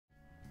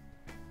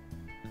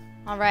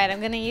Alright,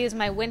 I'm gonna use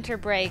my winter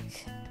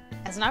break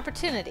as an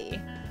opportunity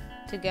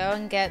to go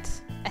and get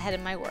ahead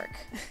in my work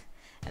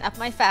and up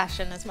my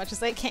fashion as much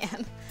as I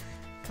can.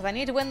 Because I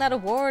need to win that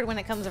award when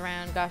it comes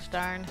around, gosh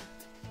darn.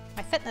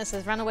 My fitness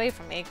has run away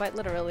from me, quite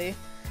literally.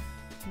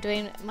 I'm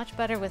doing much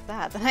better with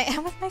that than I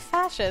am with my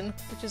fashion,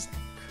 which is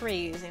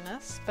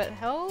craziness. But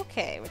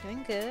okay, we're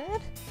doing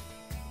good.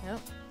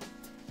 Nope.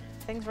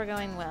 Things were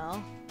going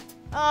well.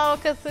 Oh,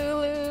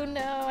 Cthulhu,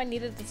 no, I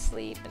needed to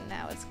sleep and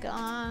now it's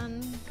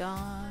gone,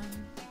 gone.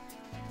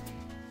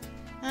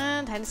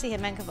 And time to see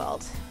Hitman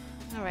Vault.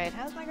 Alright,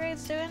 how's my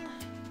grades doing?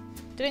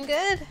 Doing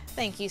good?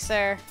 Thank you,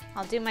 sir.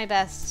 I'll do my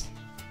best.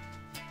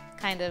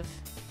 Kind of.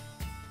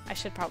 I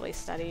should probably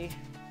study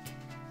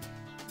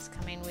this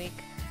coming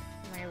week.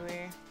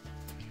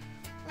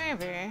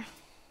 Maybe.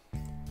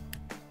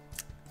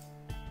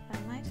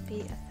 That might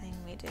be a thing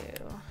we do.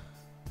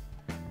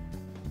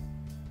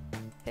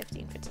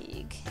 15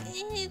 fatigue.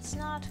 It's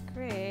not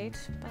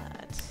great,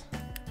 but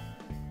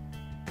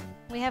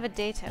we have a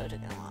dato to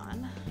go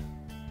on.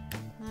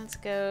 Let's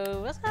go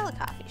to the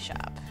coffee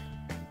shop.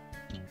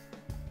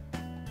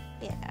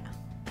 Yeah.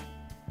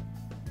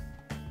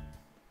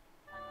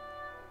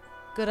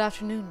 Good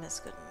afternoon, Miss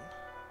Gooden.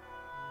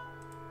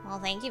 Well,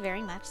 thank you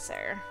very much,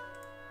 sir.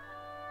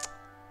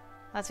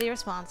 Let's be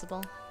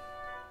responsible.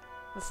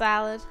 The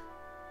salad.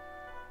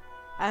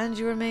 And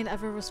you remain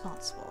ever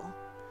responsible.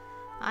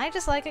 I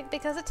just like it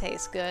because it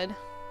tastes good.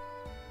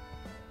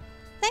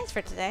 Thanks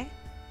for today.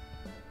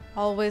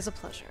 Always a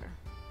pleasure.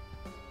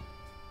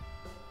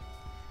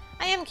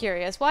 I am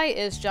curious, why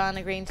is John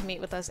agreeing to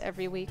meet with us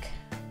every week?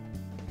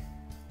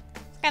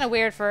 It's kind of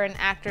weird for an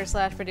actor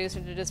slash producer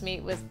to just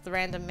meet with the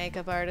random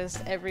makeup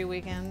artist every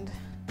weekend.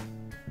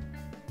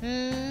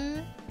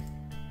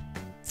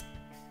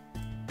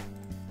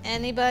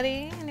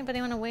 Anybody?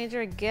 Anybody want to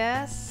wager a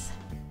guess?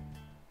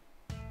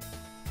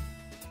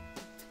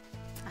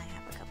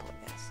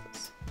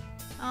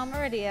 Oh,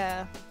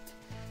 Meridia.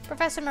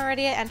 Professor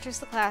Meridia enters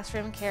the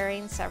classroom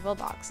carrying several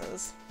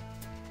boxes.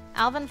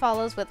 Alvin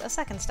follows with a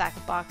second stack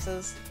of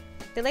boxes.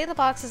 They lay the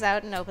boxes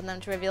out and open them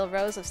to reveal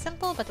rows of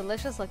simple but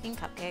delicious-looking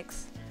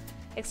cupcakes.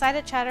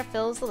 Excited chatter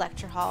fills the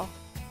lecture hall.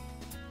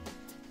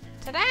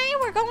 Today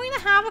we're going to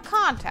have a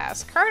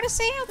contest,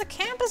 courtesy of the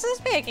campus's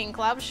baking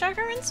club,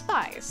 Sugar and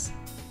Spice.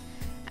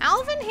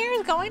 Alvin here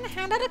is going to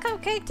hand out a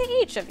cupcake to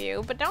each of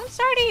you, but don't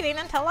start eating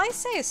until I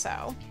say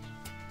so.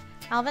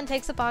 Alvin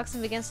takes a box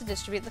and begins to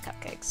distribute the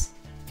cupcakes.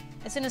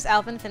 As soon as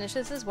Alvin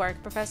finishes his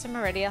work, Professor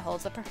Meridia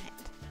holds up her hand.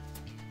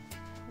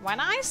 When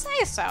I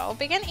say so,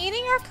 begin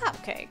eating your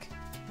cupcake.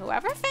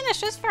 Whoever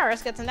finishes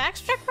first gets an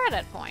extra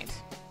credit point.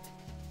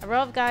 A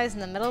row of guys in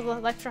the middle of the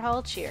lecture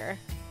hall cheer.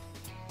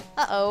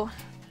 Uh-oh.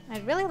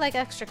 I'd really like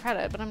extra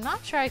credit, but I'm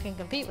not sure I can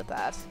compete with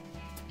that.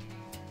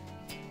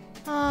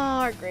 Oh,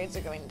 our grades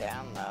are going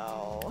down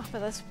though, but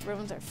this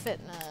ruins our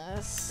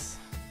fitness.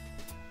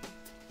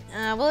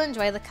 We'll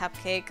enjoy the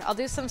cupcake. I'll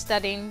do some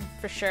studying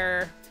for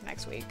sure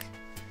next week.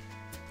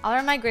 I'll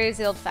earn my grades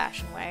the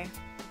old-fashioned way.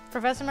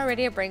 Professor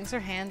Meridia brings her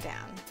hand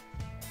down.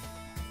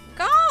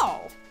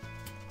 Go!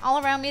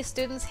 All around me,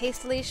 students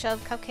hastily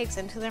shove cupcakes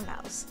into their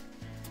mouths.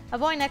 A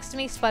boy next to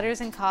me sputters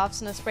and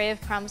coughs, and a spray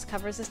of crumbs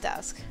covers his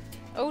desk.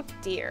 Oh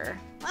dear,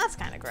 that's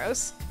kind of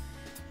gross.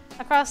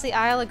 Across the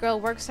aisle, a girl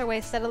works her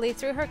way steadily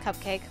through her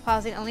cupcake,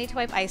 pausing only to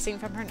wipe icing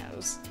from her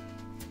nose.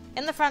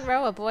 In the front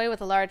row, a boy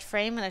with a large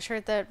frame and a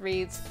shirt that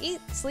reads,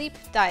 "Eat, Sleep,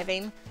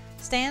 Diving,"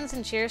 stands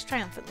and cheers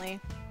triumphantly.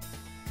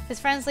 His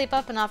friends leap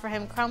up and offer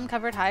him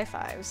crumb-covered high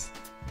fives.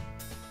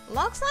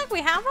 Looks like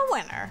we have a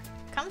winner.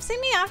 Come see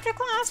me after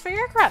class for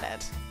your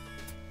credit.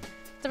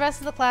 The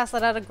rest of the class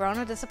let out a groan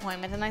of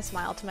disappointment, and I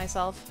smiled to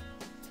myself.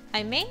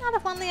 I may not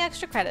have won the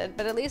extra credit,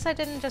 but at least I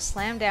didn't just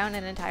slam down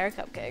an entire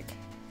cupcake.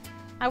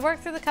 I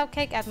worked through the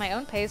cupcake at my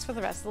own pace for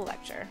the rest of the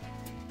lecture.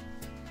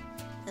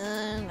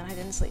 And I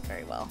didn't sleep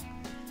very well.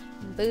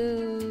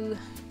 Boo.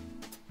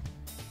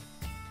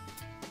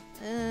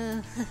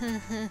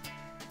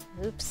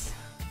 Oops.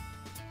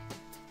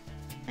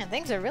 Man,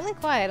 things are really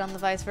quiet on the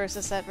vice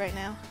versa set right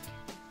now.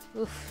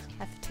 Oof,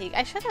 I fatigue.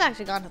 I should have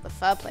actually gone to the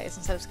pho place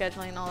instead of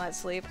scheduling all that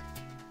sleep.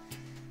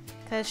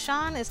 Because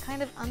Sian is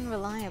kind of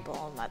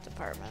unreliable in that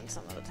department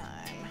some of the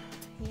time.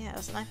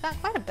 Yes, and I've got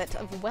quite a bit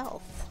of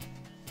wealth.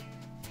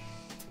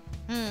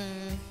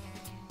 Oh,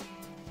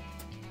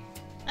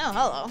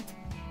 hello.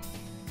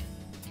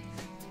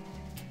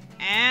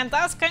 And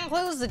thus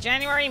concludes the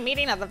January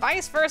meeting of the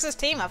Vice versus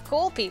team of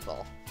cool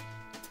people.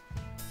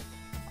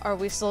 Are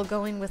we still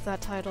going with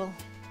that title?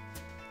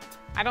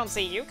 I don't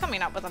see you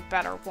coming up with a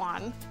better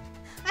one.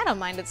 I don't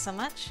mind it so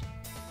much.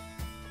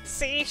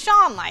 See,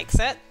 Sian likes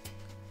it.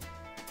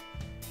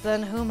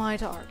 Then who am I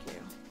to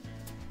argue?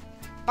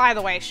 By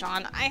the way,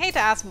 Sian, I hate to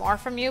ask more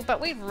from you, but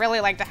we'd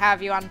really like to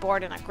have you on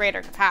board in a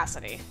greater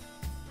capacity.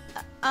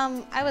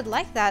 I would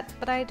like that,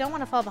 but I don't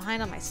want to fall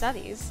behind on my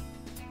studies.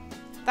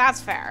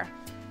 That's fair.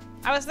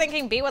 I was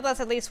thinking be with us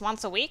at least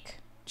once a week.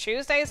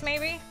 Tuesdays,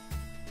 maybe?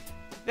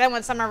 Then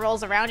when summer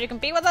rolls around, you can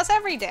be with us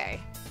every day.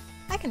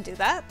 I can do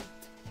that.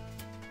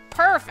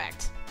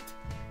 Perfect.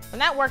 The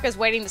network is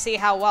waiting to see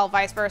how well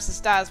Vice Versus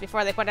does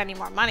before they put any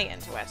more money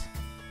into it.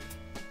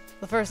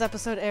 The first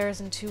episode airs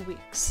in 2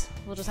 weeks.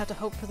 We'll just have to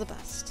hope for the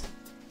best.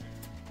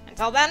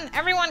 Until then,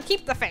 everyone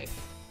keep the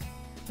faith.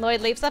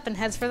 Lloyd leaps up and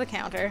heads for the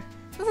counter.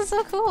 This is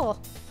so cool.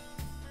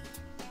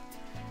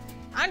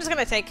 I'm just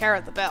gonna take care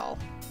of the bill.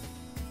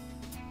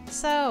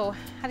 So,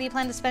 how do you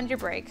plan to spend your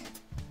break?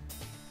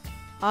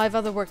 I've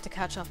other work to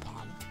catch up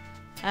on.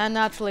 And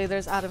naturally,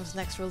 there's Adam's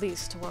next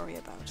release to worry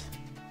about.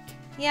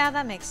 Yeah,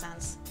 that makes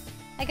sense.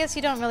 I guess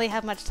you don't really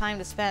have much time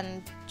to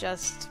spend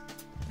just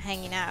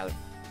hanging out.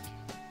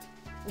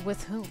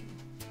 With whom?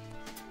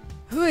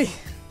 Hui.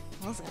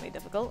 Well, this is gonna be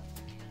difficult.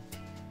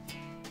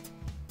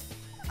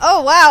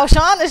 Oh wow,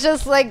 Sian is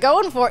just like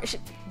going for it.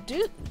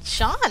 Dude,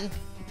 Sian.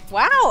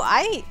 Wow,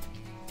 I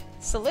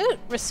salute,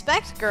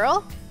 respect,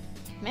 girl.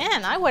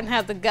 Man, I wouldn't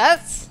have the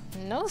guts.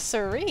 No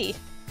siree.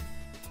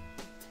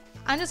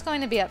 I'm just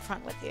going to be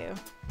upfront with you.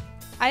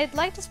 I'd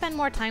like to spend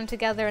more time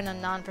together in a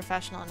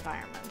non-professional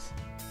environment.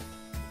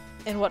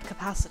 In what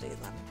capacity,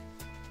 then?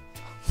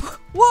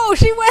 Whoa,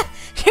 she went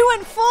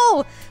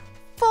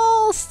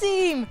full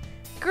steam.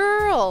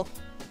 Girl.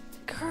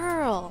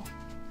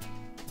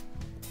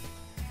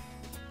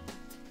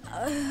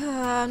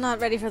 I'm not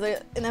ready for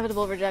the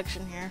inevitable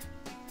rejection here.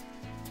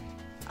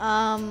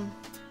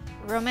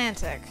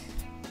 Romantic.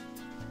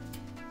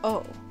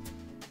 Oh.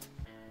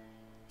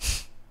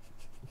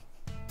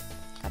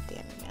 God damn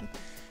it, man.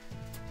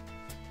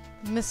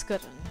 Miss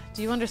Gooden,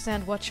 do you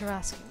understand what you're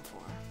asking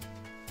for?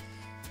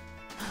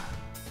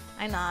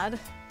 I nod.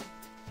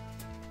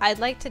 I'd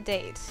like to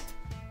date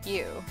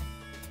you.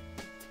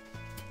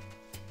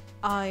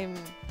 I'm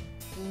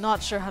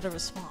not sure how to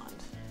respond.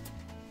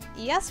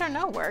 Yes or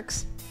no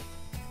works.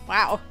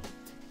 Wow.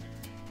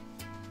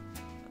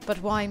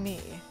 But why me?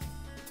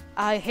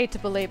 I hate to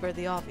belabor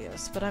the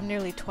obvious, but I'm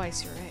nearly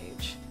twice your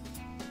age.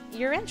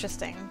 You're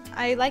interesting.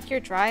 I like your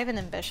drive and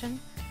ambition.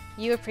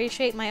 You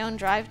appreciate my own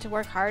drive to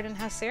work hard and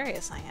how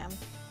serious I am.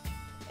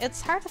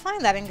 It's hard to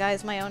find that in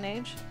guys my own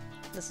age.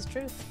 This is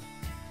truth.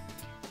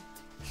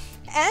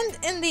 And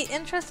in the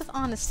interest of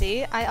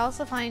honesty, I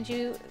also find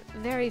you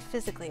very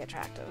physically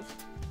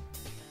attractive.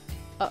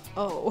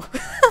 Uh-oh.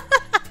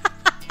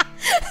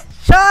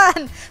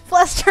 Sian!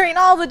 Flustering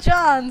all the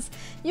Johns!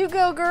 You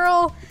go,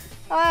 girl!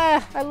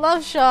 Ah, I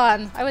love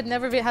Sian. I would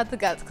never had the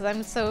guts because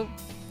I'm so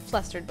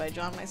flustered by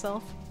John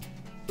myself.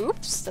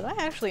 Oops, did I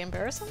actually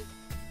embarrass him?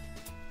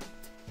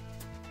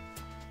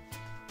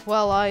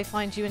 Well, I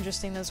find you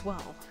interesting as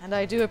well, and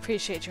I do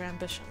appreciate your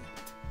ambition.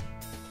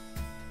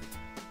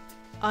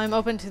 I'm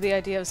open to the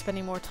idea of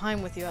spending more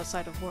time with you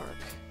outside of work.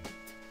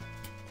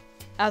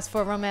 As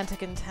for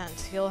romantic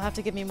intent, you'll have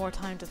to give me more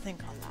time to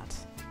think on that.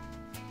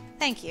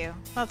 Thank you.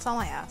 That's all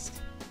I ask.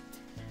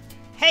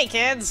 Hey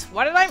kids,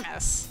 what did I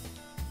miss?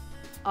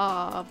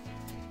 I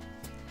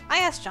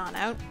asked John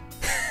out.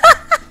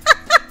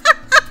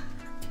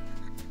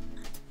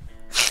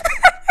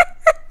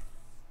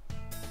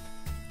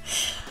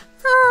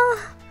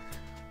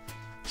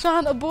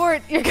 Sian,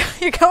 abort! You're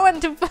going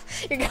too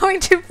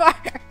far.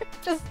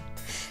 Just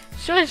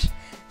shush,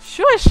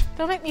 shush!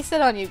 Don't make me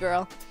sit on you,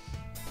 girl.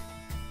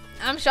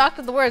 I'm shocked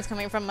at the words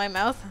coming from my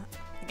mouth.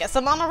 I guess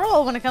I'm on a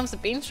roll when it comes to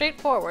being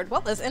straightforward.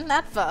 What is in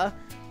that pho?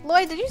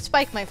 Lloyd, did you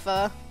spike my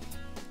pho?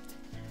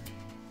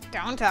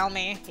 Don't tell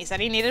me. He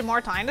said he needed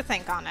more time to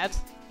think on it.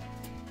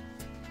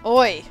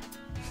 Oi!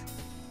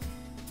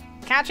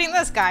 Catching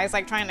this guy is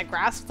like trying to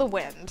grasp the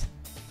wind.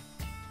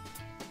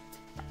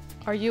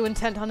 Are you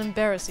intent on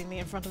embarrassing me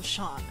in front of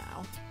Sian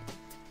now?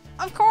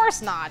 Of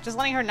course not. Just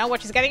letting her know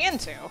what she's getting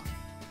into.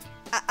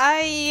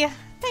 I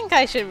think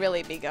I should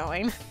really be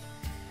going.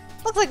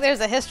 Looks like there's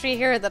a history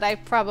here that I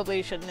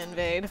probably shouldn't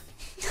invade.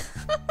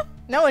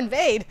 No,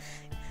 invade?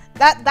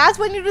 That's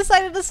when you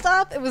decided to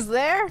stop? It was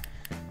there?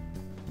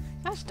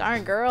 Gosh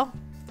darn, girl.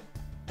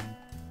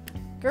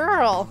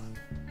 Girl.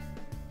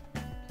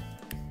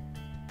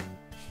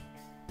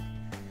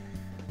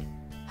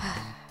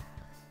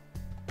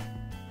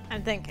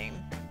 I'm thinking.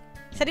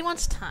 He said he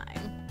wants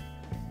time.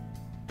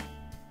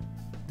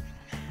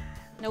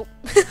 Nope.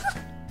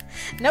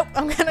 Nope,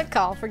 I'm gonna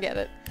call. Forget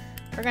it.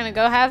 We're gonna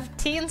go have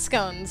tea and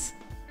scones.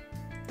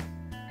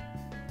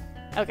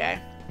 Okay.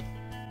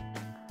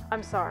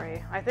 I'm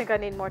sorry. I think I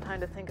need more time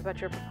to think about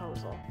your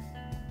proposal.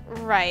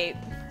 Right.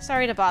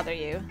 Sorry to bother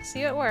you. See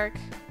you at work.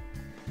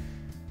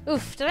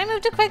 Oof, did I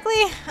move too quickly?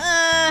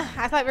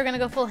 I thought we were gonna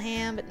go full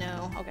ham, but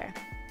no. Okay.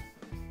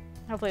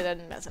 Hopefully that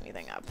didn't mess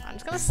anything up. I'm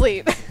just gonna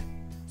sleep.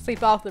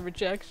 Sleep off the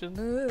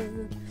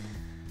rejection.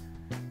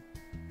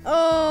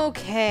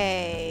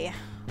 Okay.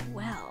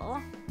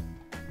 Well.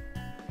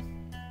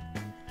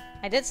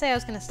 I did say I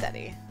was gonna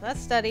study. Let's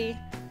study.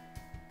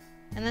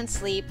 And then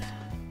sleep.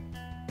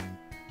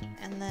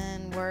 And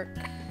then work,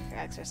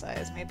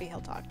 exercise. Maybe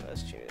he'll talk to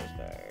us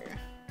Tuesday.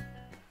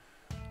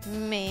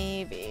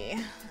 Maybe.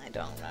 I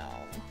don't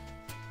know.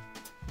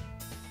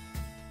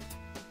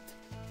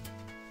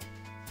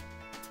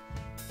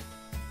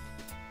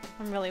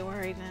 I'm really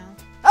worried now.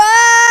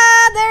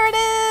 Ah! There it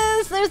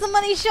is! There's the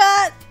money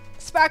shot!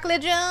 Sparkly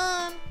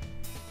John!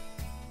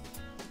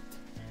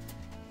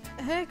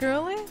 Hey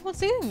girlie,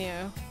 what's eating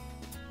you?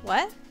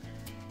 What?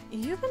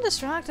 You've been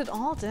distracted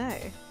all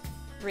day.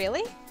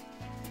 Really?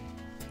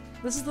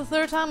 This is the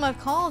third time I've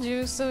called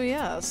you, so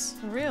yes,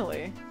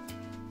 really.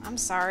 I'm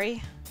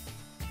sorry.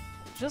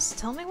 Just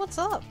tell me what's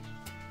up.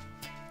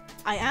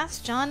 I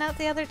asked John out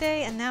the other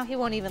day, and now he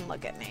won't even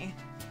look at me.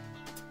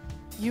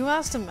 You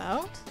asked him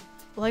out?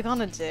 Like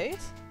on a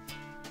date?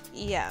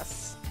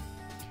 Yes.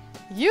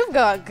 You've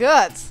got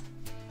guts!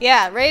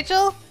 Yeah,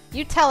 Rachel?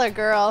 You tell her,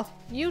 girl.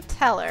 You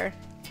tell her.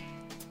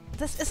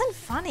 This isn't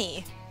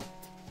funny.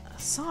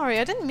 Sorry,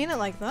 I didn't mean it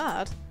like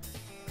that.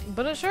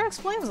 But it sure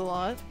explains a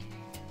lot.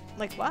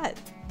 Like what?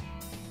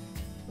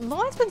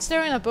 Lloyd's been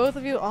staring at both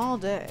of you all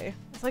day.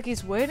 It's like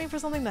he's waiting for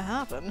something to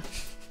happen.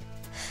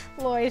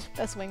 Lloyd,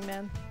 best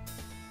wingman.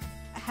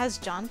 Has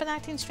John been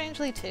acting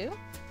strangely too?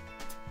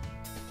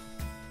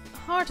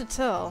 Hard to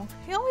tell.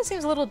 He always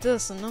seems a little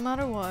distant, no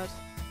matter what.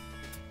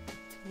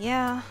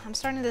 Yeah, I'm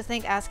starting to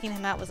think asking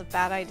him out was a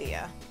bad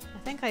idea. I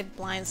think I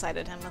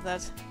blindsided him with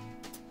it.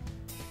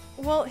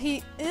 Well,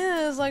 he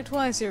is like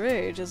twice your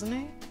age, isn't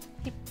he?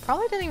 He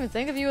probably didn't even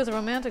think of you as a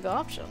romantic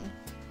option.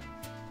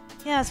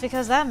 Yeah, it's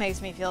because that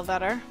makes me feel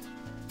better.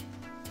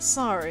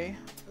 Sorry,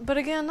 but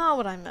again, not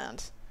what I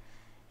meant.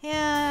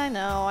 Yeah,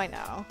 I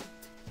know.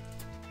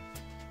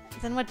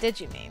 Then what did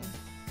you mean?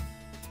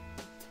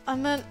 I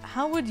meant,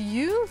 how would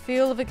you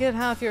feel if a kid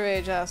half your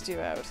age asked you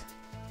out?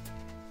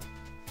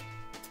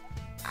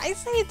 I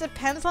say it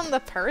depends on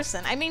the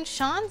person. I mean,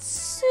 Sean's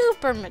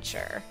super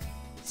mature.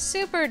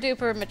 Super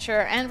duper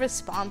mature and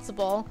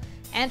responsible,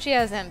 and she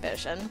has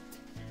ambition.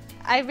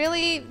 I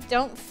really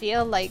don't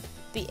feel like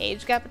the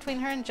age gap between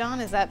her and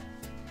John is that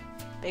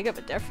big of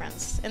a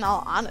difference, in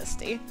all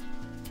honesty.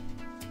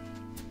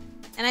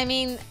 And I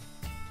mean,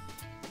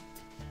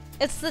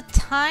 it's the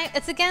time,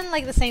 it's again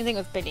like the same thing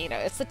with Benito.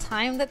 It's the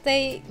time that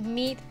they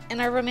meet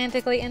and are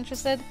romantically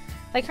interested.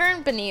 Like her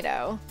and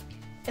Benito,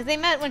 if they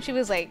met when she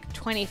was like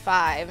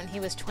 25 and he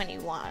was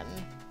 21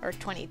 or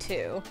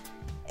 22,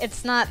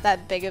 it's not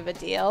that big of a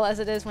deal as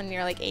it is when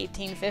you're like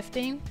 18,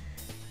 15.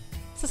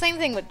 It's the same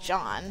thing with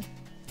John.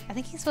 I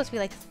think he's supposed to be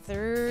like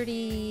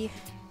 32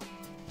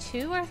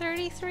 or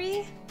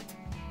 33,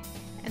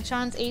 and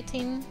Sean's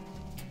 18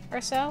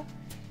 or so.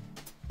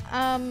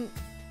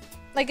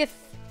 Like if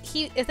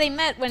they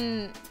met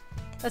when,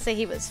 let's say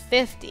he was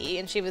 50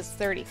 and she was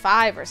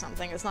 35 or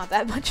something, it's not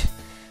that much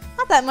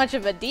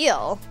of a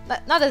deal.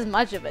 Not as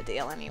much of a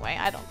deal anyway,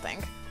 I don't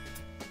think.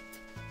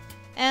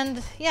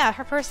 And yeah,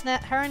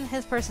 her and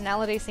his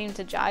personality seem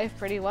to jive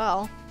pretty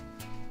well.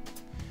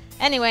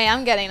 Anyway,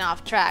 I'm getting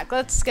off track.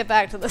 Let's get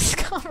back to this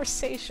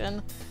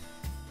conversation.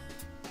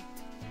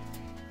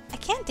 I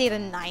can't date a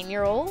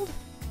 9-year-old.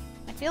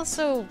 I feel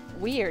so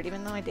weird,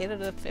 even though I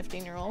dated a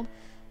 15-year-old.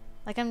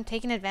 Like I'm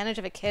taking advantage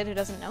of a kid who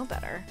doesn't know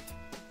better.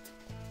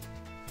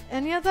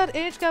 And yet that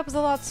age gap is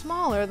a lot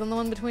smaller than the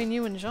one between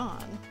you and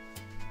John.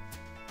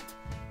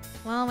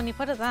 Well, when you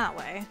put it that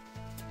way.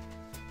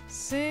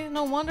 See,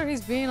 no wonder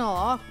he's being all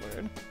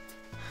awkward.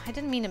 I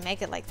didn't mean to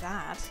make it like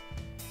that.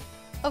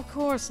 Of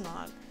course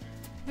not.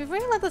 If you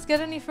really let this get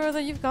any further,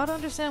 you've got to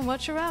understand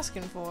what you're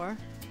asking for.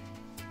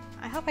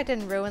 I hope I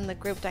didn't ruin the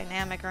group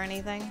dynamic or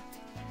anything.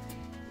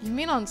 You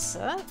mean on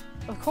set?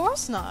 Of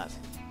course not.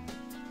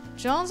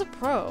 John's a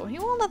pro. He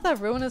won't let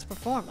that ruin his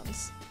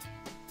performance.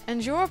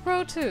 And you're a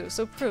pro too,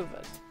 so prove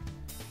it.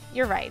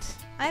 You're right.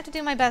 I have to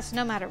do my best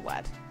no matter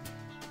what.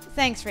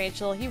 Thanks,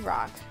 Rachel. You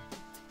rock.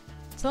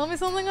 Tell me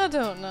something I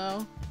don't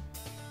know.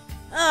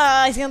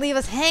 Ah, he's gonna leave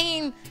us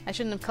hanging! I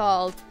shouldn't have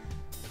called.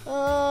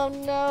 Oh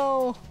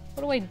no.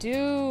 What do I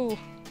do?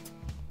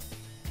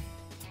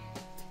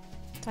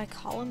 Do I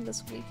call him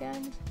this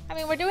weekend? I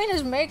mean, we're doing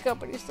his makeup,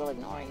 but he's still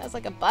ignoring us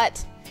like a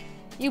butt.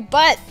 You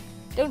butt!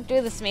 Don't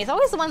do this to me. It's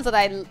always the ones that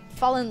I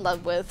fall in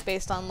love with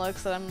based on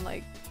looks that I'm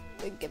like,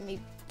 they give me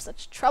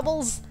such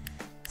troubles.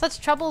 Such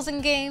troubles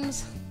in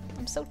games.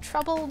 I'm so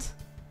troubled.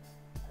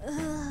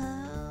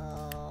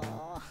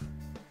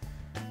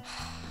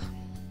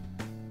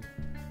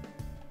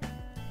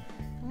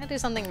 I'm gonna do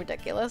something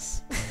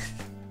ridiculous.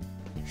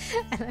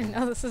 And I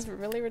know this is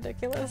really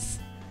ridiculous.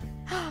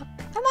 I'm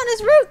on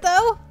his route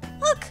though!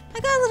 Look! I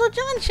got a little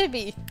John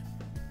chibi!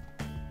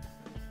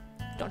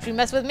 Don't you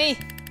mess with me!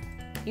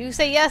 You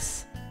say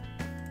yes!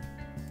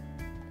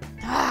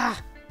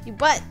 Ah! You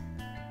butt!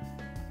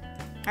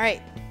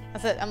 Alright,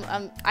 that's it.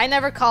 I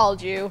never called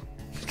you.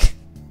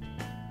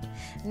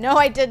 No,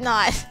 I did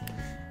not.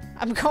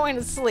 I'm going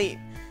to sleep.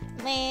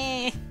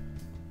 Meh.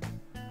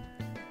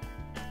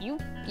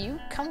 You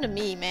come to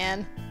me,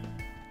 man.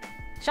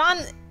 Sean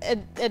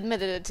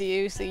admitted it to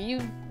you, so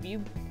you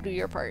do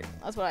your part.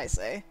 That's what I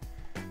say.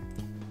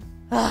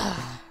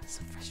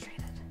 So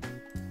frustrated.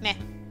 Meh.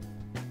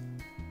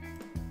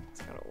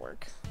 Let's go to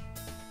work.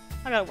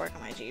 I gotta work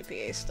on my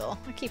GPA still.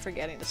 I keep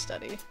forgetting to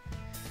study.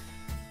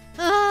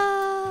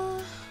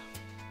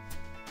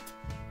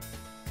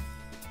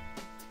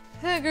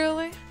 Hey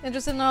girlie,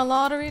 interested in our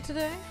lottery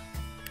today?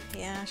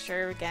 Yeah,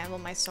 sure, gamble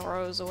my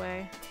sorrows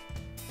away.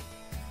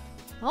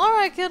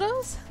 Alright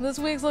kiddos, this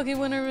week's lucky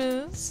winner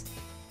is...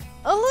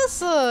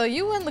 Alyssa,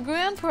 you win the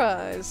grand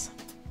prize.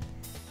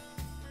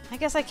 I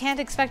guess I can't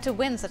expect to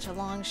win such a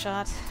long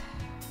shot.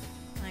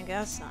 I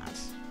guess not.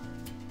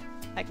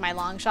 Like my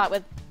long shot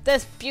with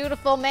this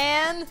beautiful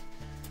man?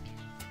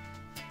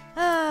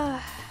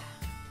 As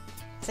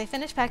I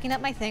finish packing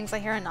up my things, I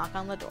hear a knock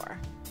on the door.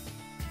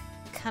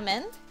 Come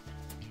in?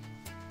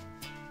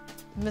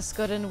 Miss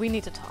Gooden, we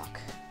need to talk.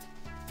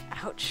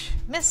 Ouch.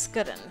 Miss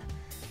Gooden.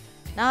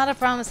 Not a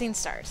promising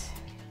start.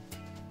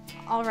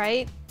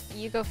 Alright,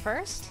 you go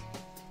first?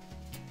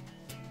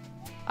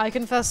 I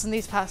confess in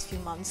these past few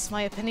months,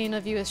 my opinion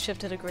of you has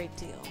shifted a great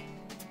deal.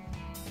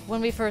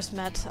 When we first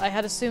met, I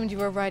had assumed you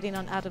were riding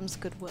on Adam's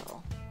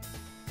goodwill.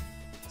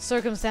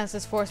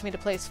 Circumstances forced me to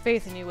place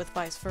faith in you with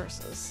vice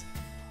versas,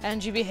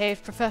 and you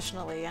behaved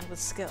professionally and with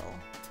skill.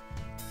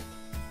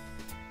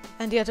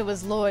 And yet it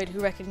was Lloyd who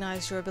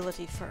recognized your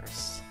ability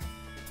first.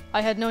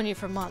 I had known you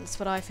for months,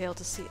 but I failed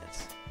to see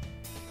it.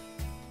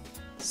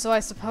 So I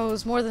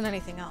suppose, more than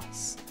anything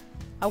else,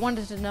 I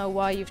wanted to know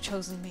why you've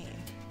chosen me.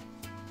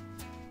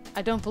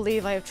 I don't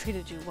believe I have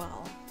treated you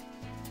well.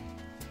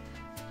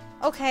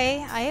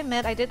 Okay, I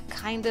admit I did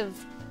kind of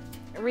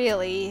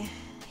really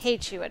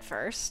hate you at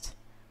first.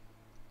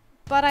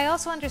 But I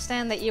also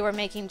understand that you were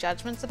making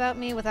judgments about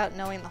me without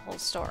knowing the whole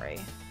story.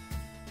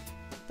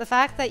 The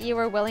fact that you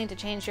were willing to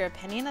change your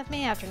opinion of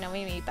me after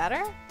knowing me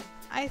better,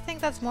 I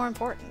think that's more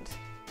important.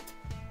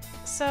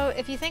 So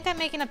if you think I'm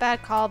making a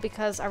bad call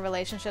because our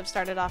relationship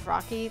started off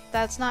rocky,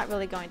 that's not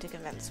really going to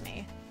convince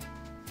me.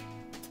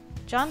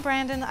 John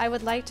Brandon, I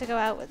would like to go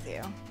out with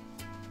you.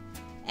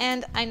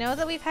 And I know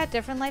that we've had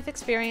different life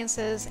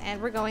experiences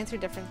and we're going through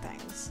different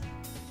things.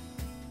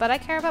 But I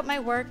care about my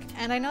work,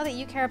 and I know that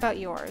you care about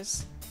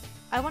yours.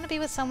 I want to be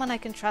with someone I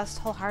can trust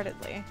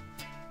wholeheartedly.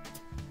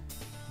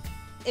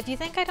 If you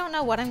think I don't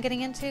know what I'm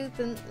getting into,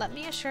 then let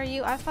me assure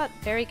you I've thought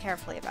very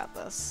carefully about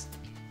this.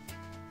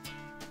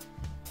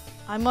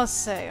 I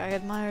must say, I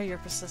admire your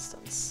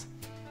persistence.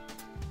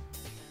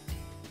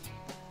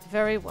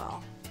 Very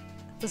well.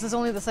 This is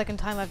only the second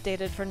time I've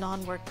dated for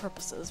non-work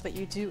purposes, but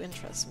you do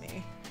interest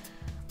me.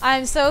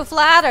 I'm so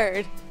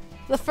flattered!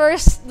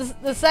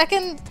 The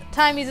second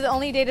time he's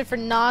only dated for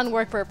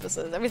non-work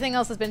purposes. Everything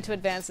else has been to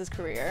advance his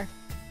career.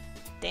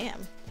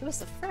 Damn, it was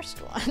the first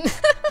one.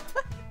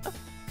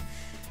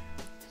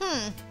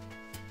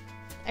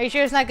 Are you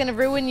sure it's not gonna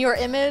ruin your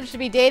image to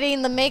be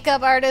dating the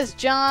makeup artist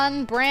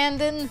John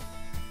Brandon?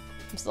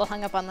 I'm still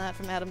hung up on that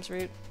from Adam's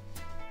Root.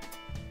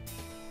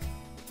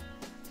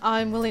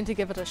 I'm willing to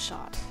give it a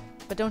shot,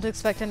 but don't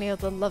expect any of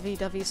the Lovey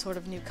Dovey sort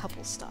of new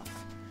couple stuff.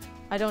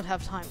 I don't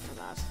have time for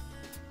that.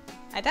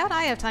 I doubt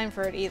I have time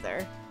for it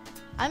either.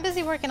 I'm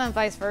busy working on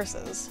vice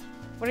versas.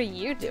 What are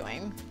you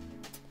doing?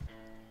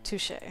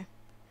 Touché.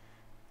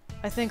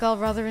 I think I'll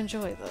rather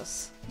enjoy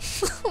this.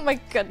 Oh my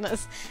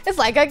goodness. It's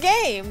like a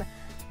game!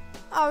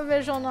 A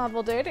visual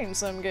novel dating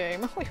sim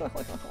game.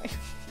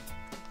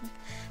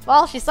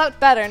 Well, she slept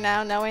better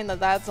now, knowing that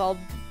that's all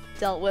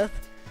dealt with.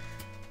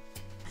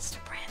 Mr.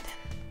 Brandon.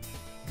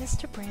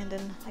 Mr.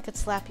 Brandon, I could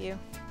slap you.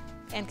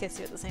 And kiss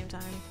you at the same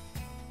time.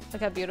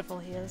 Look how beautiful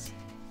he is.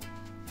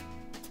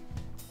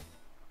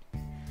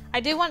 I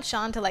do want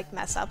Sean to, like,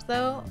 mess up,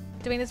 though,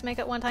 doing his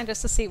makeup one time,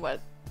 just to see what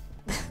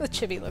the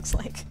chibi looks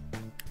like.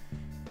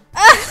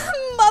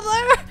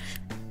 Mother!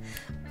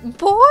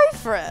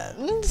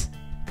 Boyfriend?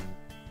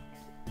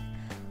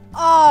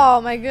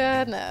 Oh my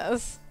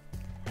goodness.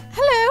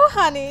 Hello,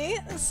 honey.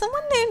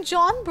 Someone named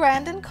John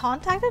Brandon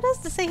contacted us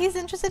to say he's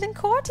interested in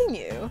courting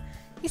you.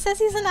 He says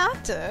he's an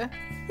actor.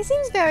 He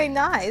seems very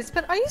nice,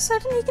 but are you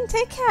certain he can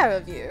take care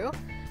of you?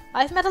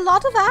 I've met a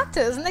lot of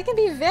actors, and they can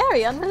be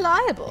very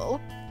unreliable.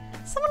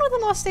 Someone with a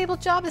more stable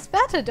job is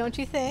better, don't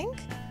you think?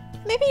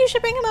 Maybe you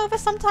should bring him over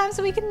sometime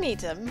so we can meet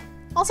him.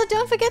 Also,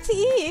 don't forget to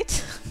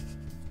eat.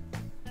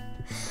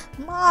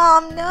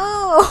 Mom,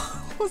 no!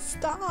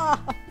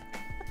 Stop!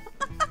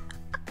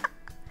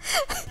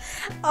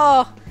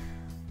 Oh,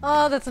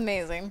 that's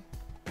amazing.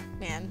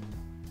 Man,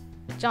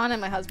 John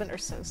and my husband are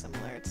so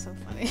similar. It's so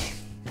funny.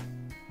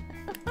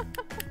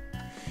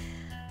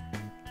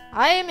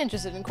 I am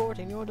interested in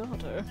courting your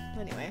daughter.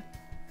 Anyway.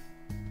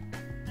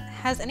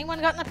 Has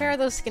anyone gotten a pair of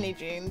those skinny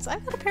jeans?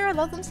 I've got a pair, I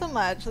love them so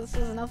much. This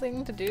has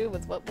nothing to do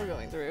with what we're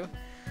going through.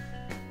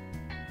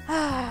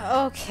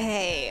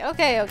 Okay.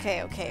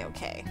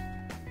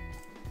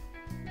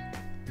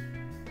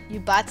 You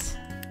butt.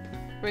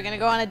 We're gonna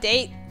go on a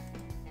date?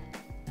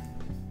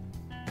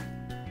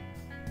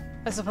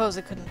 I suppose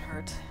it couldn't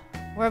hurt.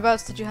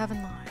 Whereabouts did you have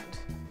in mind?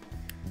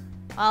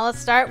 Well, let's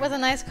start with a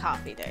nice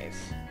coffee date.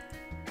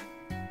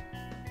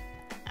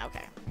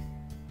 Okay.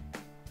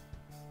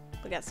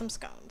 We got some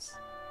scones.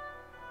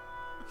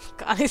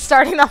 God, he's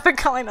starting off by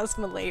calling us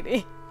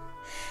milady.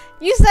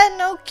 You said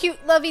no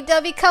cute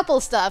lovey-dovey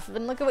couple stuff,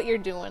 and look at what you're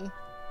doing.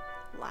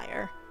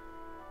 Liar.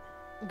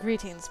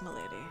 Greetings,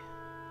 milady.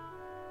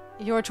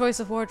 Your choice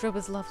of wardrobe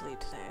is lovely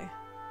today.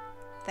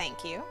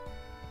 Thank you.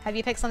 Have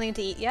you picked something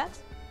to eat yet?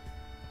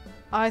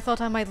 I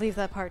thought I might leave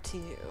that part to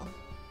you.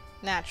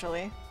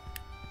 Naturally.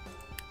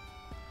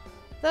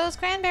 Those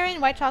cranberry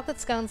and white chocolate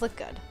scones look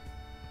good.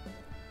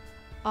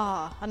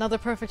 Ah, another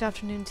perfect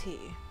afternoon tea.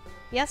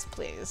 Yes,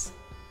 please.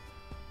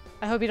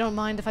 I hope you don't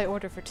mind if I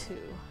order for 2.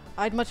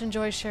 I'd much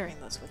enjoy sharing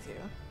this with you.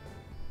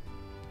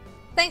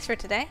 Thanks for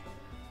today.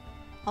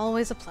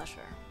 Always a pleasure.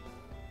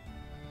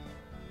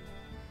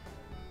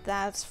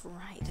 That's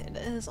right, it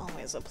is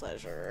always a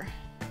pleasure.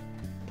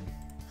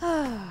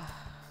 I'm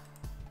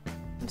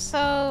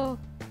so,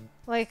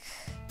 like,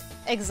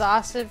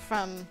 exhausted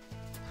from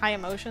high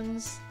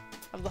emotions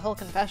of the whole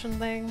confession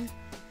thing,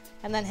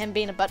 and then him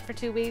being a butt for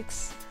 2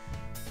 weeks.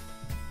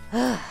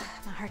 My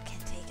heart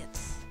can't take it.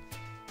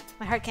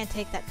 My heart can't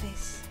take that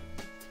face.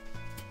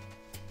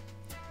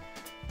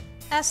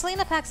 As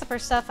Selena packs up her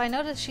stuff, I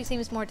notice she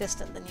seems more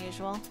distant than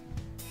usual.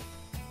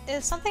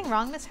 Is something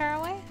wrong, Miss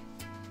Haraway?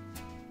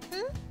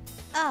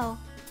 Oh.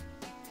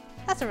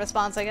 That's a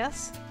response, I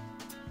guess.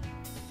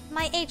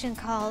 My agent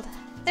called.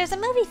 There's a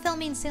movie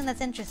filming soon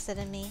that's interested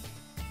in me.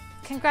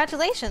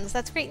 Congratulations,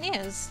 that's great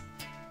news.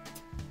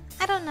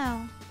 I don't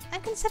know.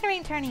 I'm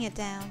considering turning it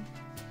down.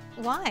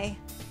 Why?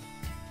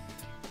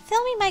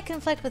 Filming might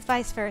conflict with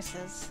vice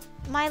versas.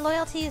 My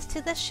loyalty is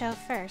to this show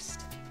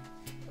first.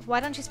 Why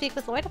don't you speak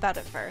with Lloyd about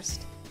it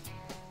first?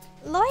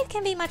 Lloyd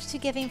can be much too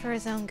giving for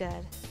his own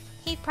good.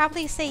 He'd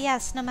probably say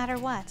yes no matter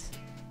what.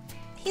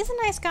 He's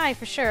a nice guy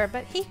for sure,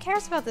 but he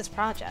cares about this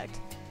project.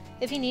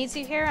 If he needs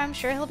you here, I'm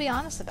sure he'll be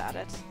honest about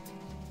it.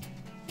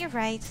 You're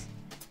right.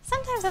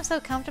 Sometimes I'm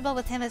so comfortable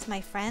with him as my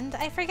friend,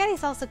 I forget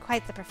he's also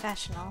quite the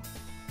professional.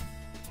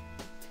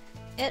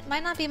 It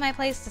might not be my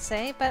place to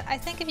say, but I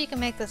think if you can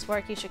make this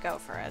work, you should go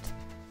for it.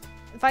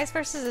 Vice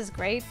Versas is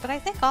great, but I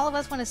think all of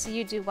us want to see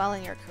you do well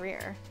in your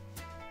career.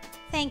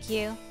 Thank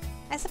you.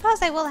 I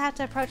suppose I will have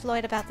to approach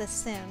Lloyd about this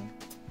soon.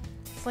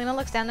 Selena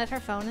looks down at her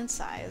phone and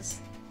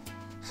sighs.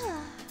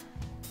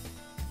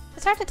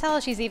 It's hard to tell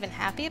if she's even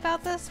happy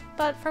about this,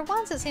 but for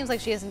once it seems like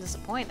she isn't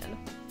disappointed.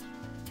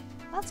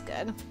 That's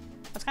good.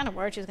 I was kind of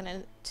worried she was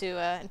going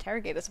to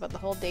interrogate us about the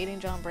whole dating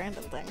John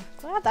Brandon thing.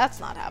 Glad that's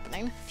not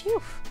happening.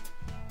 Phew.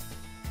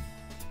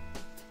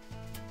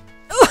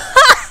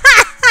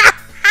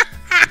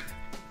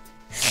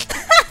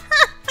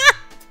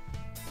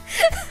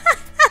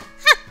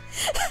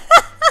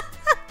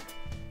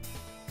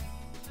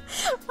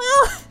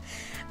 Well,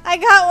 I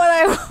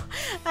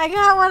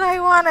got what I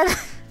wanted.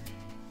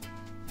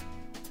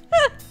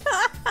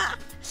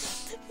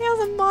 He has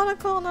a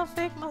monocle and a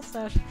fake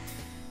mustache.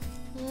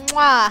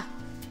 Mwah!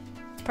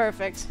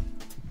 Perfect.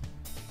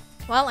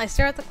 Well, I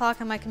stare at the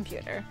clock on my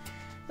computer.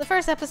 The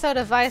first episode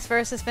of Vice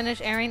Versas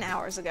finished airing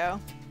hours ago.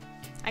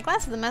 I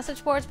glance at the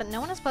message boards, but no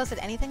one has posted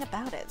anything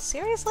about it.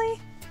 Seriously?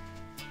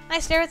 I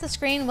stare at the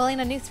screen, willing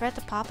a new thread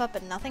to pop up,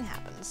 but nothing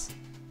happens.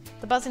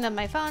 The buzzing of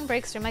my phone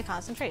breaks through my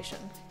concentration.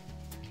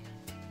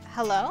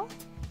 Hello?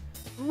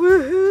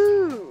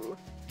 Woohoo!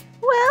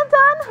 Well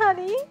done,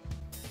 honey!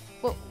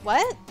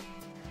 What?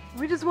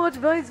 We just watched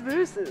Vice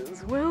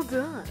Versas. Well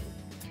done.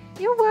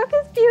 Your work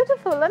is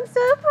beautiful. I'm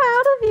so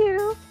proud of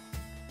you.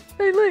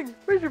 Hey, Ling,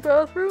 where's your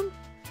bathroom?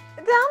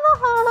 Down the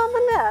hall on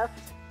the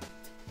left.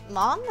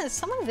 Mom, is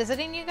someone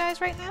visiting you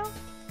guys right now?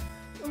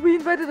 We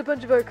invited a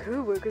bunch of our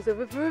co-workers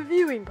over for a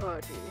viewing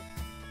party.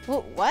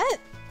 What?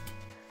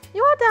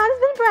 Your dad has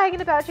been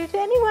bragging about you to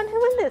anyone who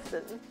will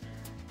listen.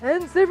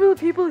 And several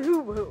people who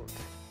won't.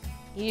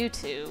 You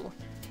two.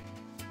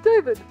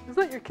 David, is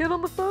that your kid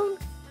on the phone?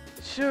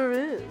 Sure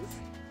is.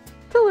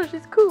 Tell her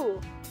she's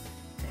cool.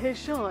 Hey,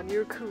 Sean,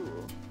 you're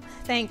cool.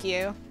 Thank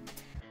you.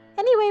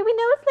 Anyway, we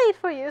know it's late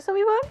for you, so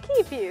we won't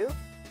keep you.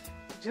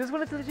 Just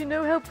wanted to let you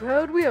know how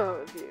proud we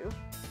are of you.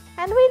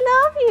 And we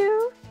love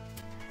you.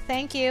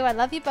 Thank you. I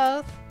love you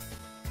both.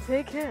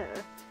 Take care.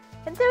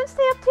 And don't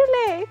stay up too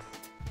late.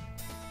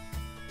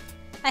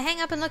 I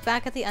hang up and look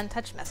back at the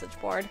untouched message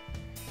board.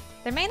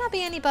 There may not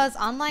be any buzz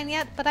online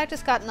yet, but I've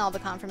just gotten all the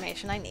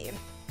confirmation I need.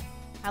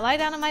 I lie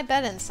down on my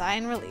bed and sigh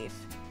in relief.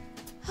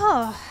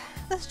 Oh,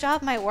 this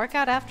job might work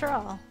out after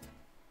all.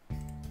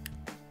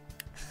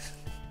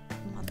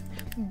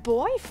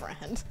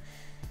 Boyfriend?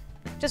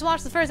 Just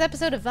watched the first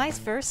episode of Vice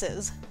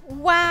Versas.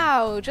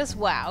 Wow, just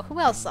wow. Who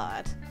else saw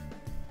it?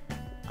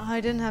 I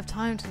didn't have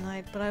time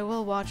tonight, but I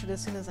will watch it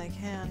as soon as I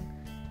can.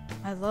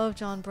 I love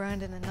John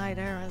Brandon and Knight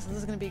Errant, so this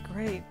is gonna be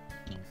great.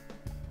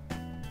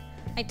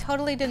 I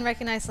totally didn't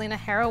recognize Selena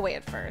Haraway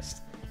at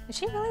first. Is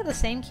she really the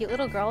same cute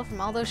little girl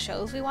from all those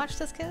shows we watched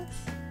as kids?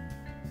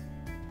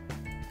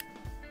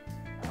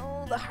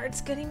 Oh, the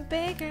heart's getting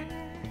bigger.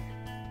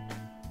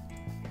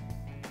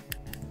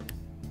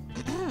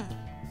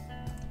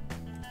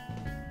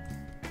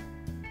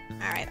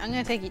 Alright, I'm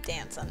gonna take you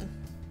dancing.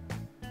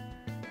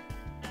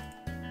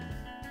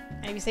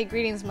 Maybe say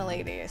greetings,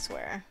 milady, I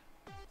swear.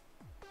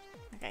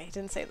 Okay, he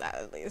didn't say that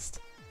at least.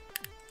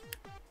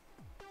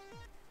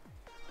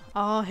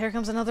 Oh, here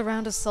comes another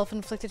round of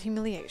self-inflicted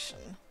humiliation.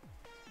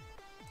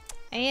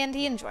 And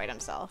he enjoyed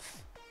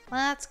himself.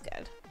 That's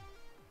good.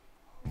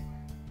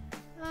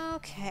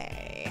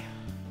 Okay.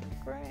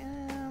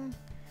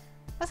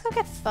 Let's go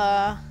get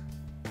pho.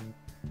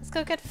 Let's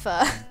go get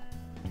pho.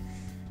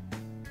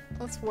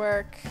 Let's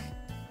work.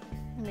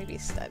 Maybe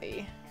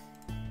study.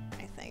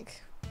 I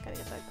think. Gotta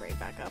get that grade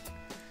back up.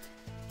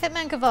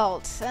 Hitman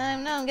Cavault. I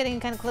know I'm getting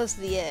kind of close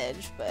to the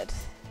edge, but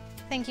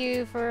thank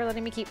you for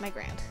letting me keep my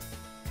grant.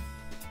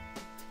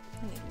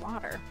 I need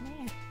water.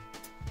 Man.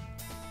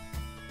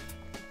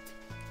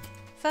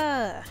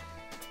 Pho.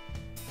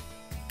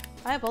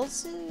 Fireball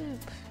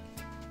soup.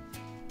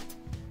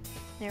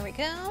 There we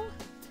go.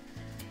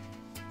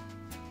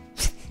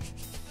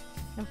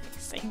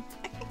 Amazing.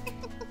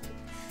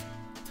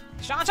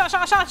 Sean, Sean,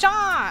 Sean, Sean,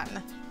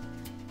 Sean!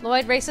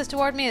 Lloyd races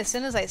toward me as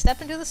soon as I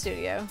step into the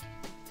studio.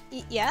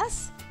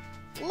 Yes?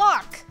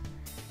 Look!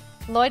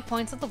 Lloyd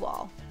points at the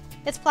wall.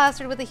 It's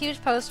plastered with a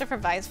huge poster for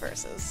Vice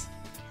Versus.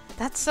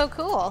 That's so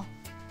cool.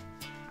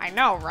 I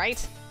know,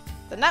 right?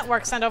 The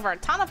network sent over a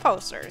ton of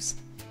posters.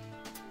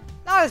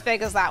 Not as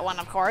big as that one,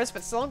 of course,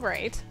 but still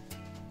great.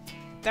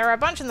 There are a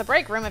bunch in the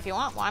break room if you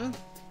want one.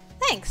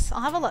 Thanks,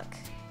 I'll have a look.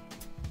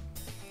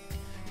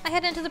 I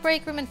head into the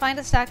break room and find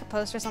a stack of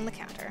posters on the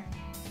counter.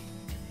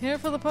 Here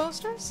for the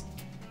posters?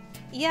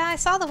 Yeah, I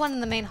saw the one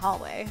in the main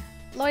hallway.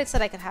 Lloyd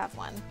said I could have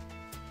one.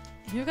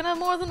 You can have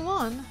more than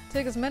one.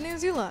 Take as many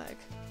as you like.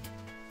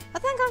 I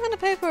think I'm gonna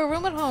pay for a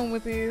room at home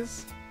with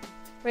these.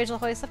 Rachel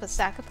hoists up a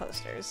stack of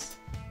posters.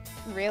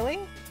 Really?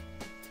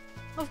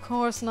 Of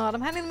course not.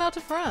 I'm handing them out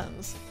to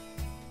friends.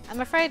 I'm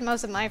afraid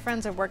most of my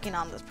friends are working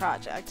on this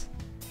project.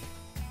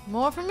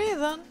 More for me,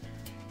 then.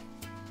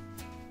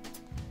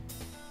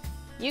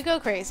 You go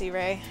crazy,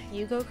 Ray.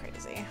 You go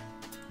crazy.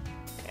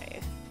 Okay,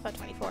 about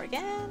 24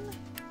 again.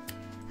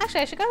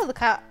 Actually, I should go to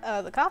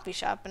the coffee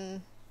shop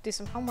and do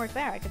some homework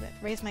there. I could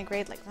raise my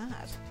grade like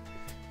that.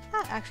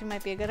 That actually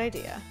might be a good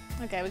idea.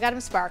 Okay, we got him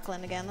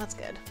sparkling again. That's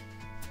good.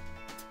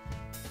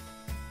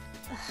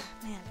 Ugh,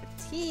 man,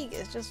 fatigue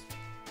is just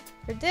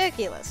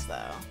ridiculous,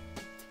 though.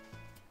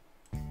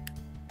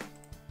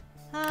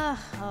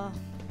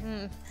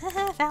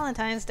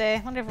 Valentine's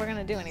Day. Wonder if we're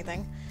gonna do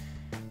anything.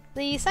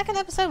 The second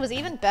episode was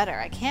even better.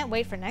 I can't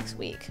wait for next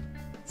week.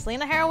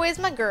 Selena Haraway's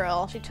my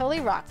girl. She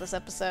totally rocked this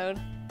episode.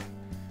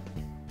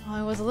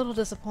 I was a little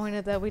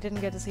disappointed that we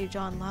didn't get to see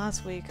John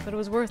last week, but it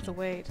was worth the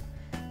wait.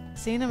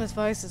 Seeing him as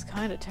Vice is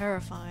kinda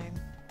terrifying.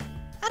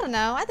 I don't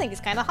know. I think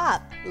he's kinda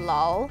hot.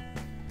 Lol.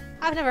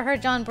 I've never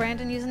heard John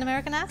Brandon use an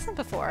American accent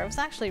before. It was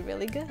actually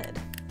really good.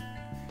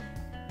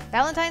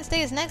 Valentine's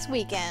Day is next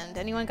weekend.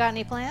 Anyone got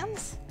any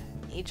plans?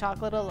 Eat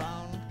chocolate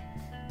alone.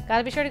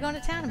 Gotta be sure to go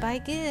into town and buy a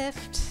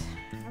gift.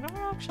 I don't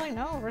actually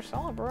know. We're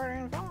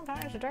celebrating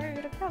Valentine's Day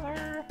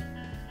together.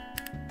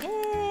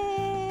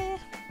 Yeah.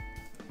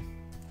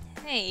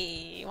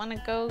 Hey, you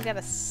wanna go get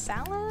a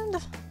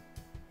salad?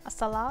 A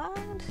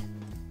salad?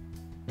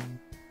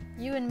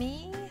 You and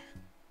me?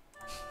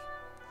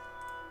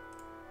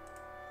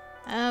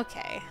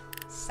 Okay,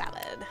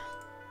 salad.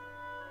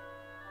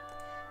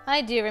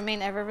 I do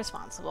remain ever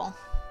responsible.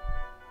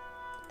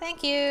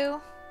 Thank you.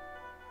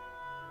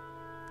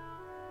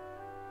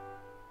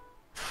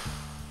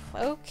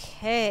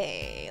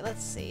 Okay,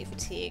 let's see,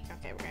 fatigue.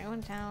 Okay, we're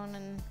going to town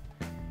and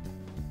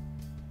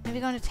maybe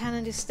going to town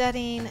and do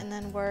studying and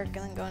then work and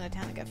then going to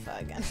town and get pho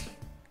again.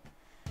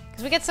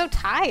 Because we get so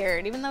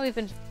tired, even though we've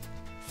been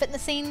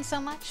fitnessing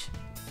so much.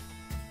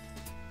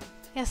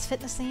 Yes,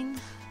 fitnessing.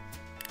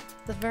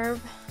 The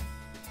verb.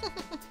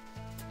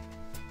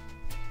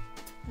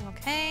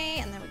 Okay,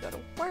 and then we go to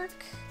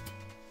work.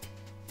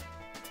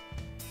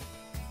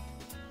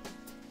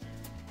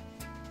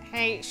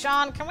 Hey,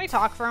 Sean, can we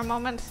talk for a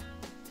moment?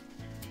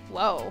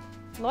 Whoa,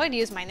 Lloyd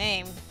used my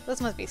name. This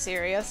must be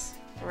serious,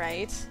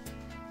 right?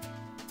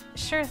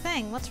 Sure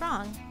thing, what's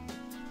wrong?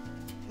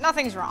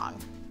 Nothing's wrong.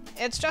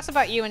 It's just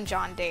about you and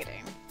John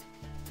dating.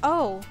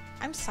 Oh,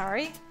 I'm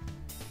sorry.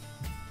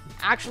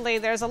 Actually,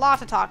 there's a lot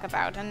to talk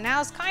about, and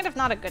now's kind of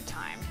not a good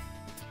time.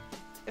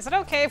 Is it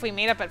okay if we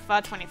meet up at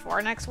Pho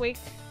 24 next week?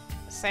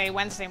 Say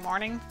Wednesday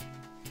morning?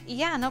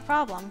 Yeah, no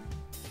problem.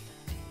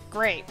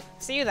 Great.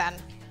 See you then.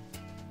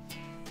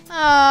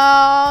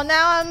 Oh,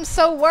 now I'm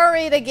so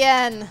worried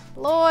again.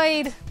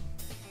 Lloyd.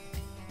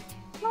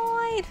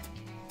 Lloyd.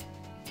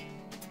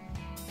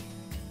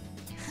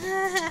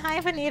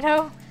 Hi,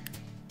 Benito.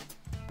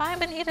 Bye,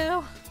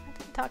 Benito. I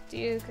didn't talk to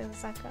you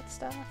because I've got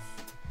stuff.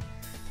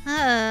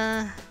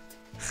 I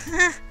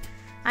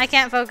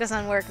can't focus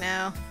on work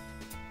now.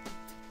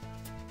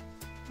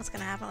 What's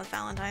gonna happen with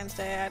Valentine's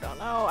Day? I don't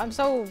know. I'm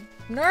so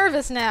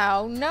nervous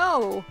now.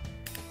 No.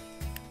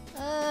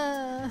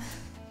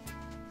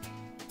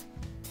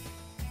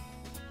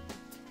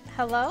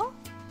 Hello?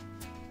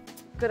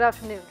 Good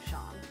afternoon,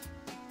 Sean.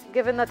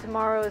 Given that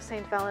tomorrow is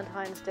St.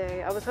 Valentine's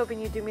Day, I was hoping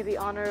you'd do me the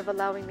honor of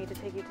allowing me to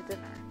take you to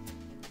dinner.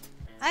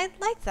 I'd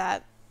like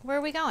that. Where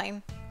are we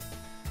going?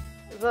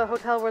 The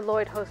hotel where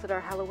Lloyd hosted our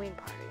Halloween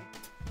party.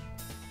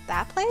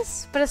 That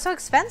place? But it's so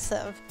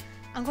expensive.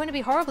 I'm going to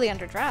be horribly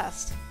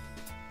underdressed.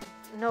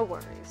 No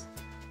worries.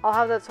 I'll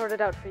have that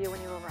sorted out for you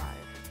when you arrive.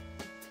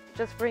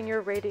 Just bring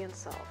your radiant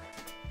self.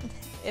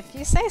 If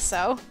you say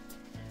so.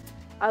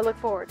 I look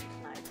forward to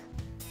tonight.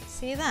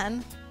 See you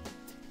then.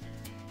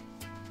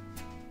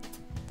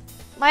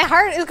 My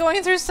heart is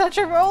going through such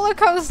a roller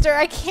coaster.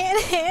 I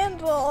can't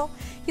handle.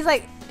 He's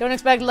like, don't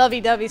expect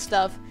lovey-dovey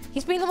stuff.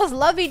 He's being the most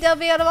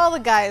lovey-dovey out of all the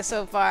guys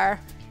so far.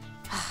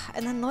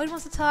 And then Lloyd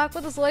wants to talk.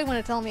 What does Lloyd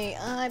want to tell me?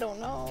 I don't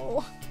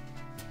know.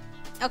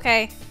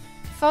 Okay,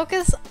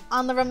 focus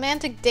on the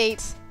romantic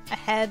date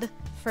ahead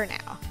for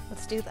now.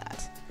 Let's do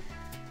that.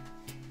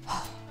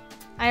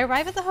 I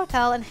arrive at the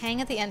hotel and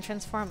hang at the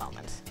entrance for a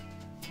moment.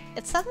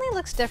 It suddenly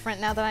looks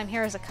different now that I'm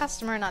here as a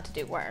customer, not to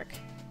do work.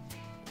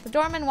 The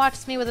doorman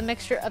watches me with a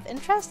mixture of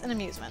interest and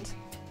amusement.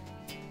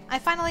 I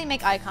finally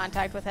make eye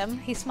contact with him.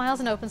 He smiles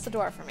and opens the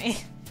door for me.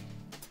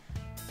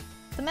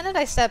 The minute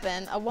I step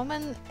in, a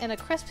woman in a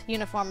crisp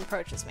uniform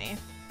approaches me.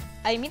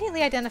 I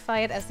immediately identify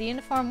it as the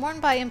uniform worn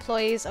by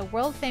employees of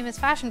world-famous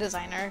fashion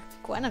designer,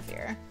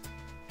 Guinevere.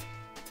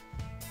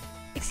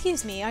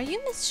 Excuse me, are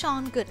you Miss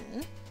Sean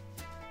Gooden?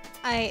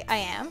 I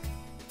am.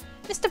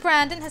 Mr.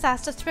 Brandon has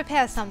asked us to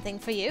prepare something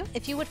for you,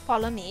 if you would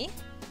follow me.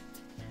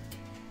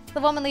 The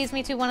woman leads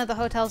me to one of the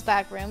hotel's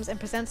back rooms and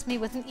presents me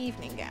with an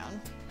evening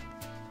gown.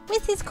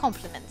 With his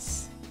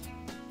compliments.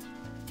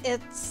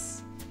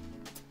 It's...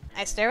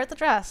 I stare at the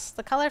dress.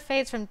 The color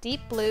fades from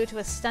deep blue to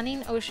a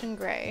stunning ocean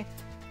gray.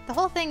 The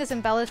whole thing is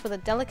embellished with a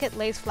delicate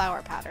lace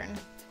flower pattern.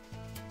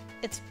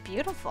 It's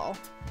beautiful.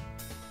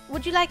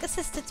 Would you like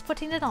assistance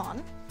putting it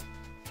on?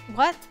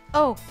 What?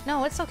 Oh,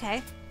 no, it's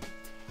okay.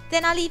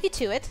 Then I'll leave you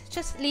to it.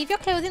 Just leave your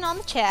clothing on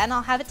the chair and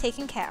I'll have it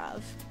taken care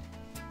of.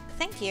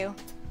 Thank you.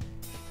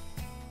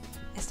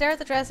 I stare at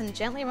the dress and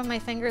gently run my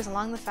fingers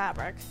along the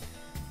fabric.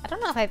 I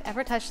don't know if I've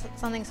ever touched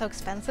something so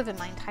expensive in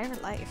my entire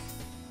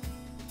life.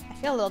 I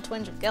feel a little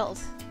twinge of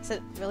guilt. Is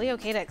it really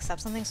okay to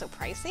accept something so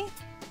pricey?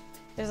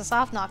 There's a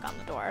soft knock on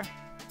the door.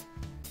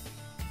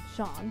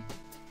 Sean,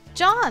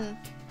 John!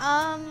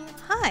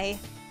 Hi.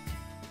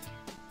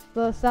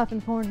 the staff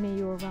informed me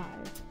you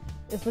arrived.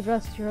 Is the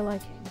dress to your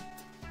liking?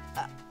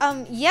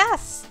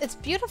 Yes, it's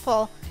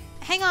beautiful.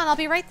 Hang on, I'll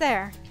be right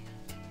there.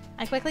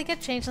 I quickly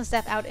get changed and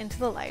step out into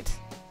the light.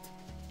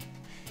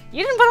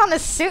 You didn't put on a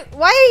suit?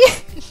 Why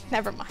are you?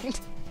 Never mind.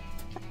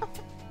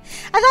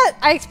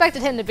 I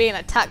expected him to be in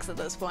a tux at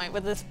this point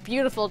with this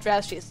beautiful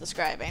dress she's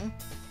describing.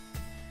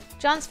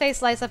 John's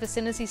face lights up as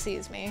soon as he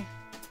sees me.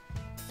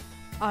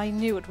 I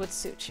knew it would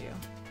suit you.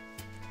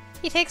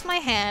 He takes my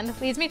hand,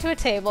 leads me to a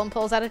table, and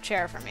pulls out a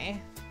chair for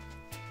me.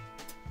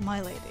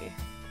 My lady.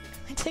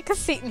 I take a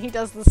seat and he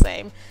does the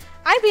same.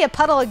 I'd be a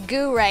puddle of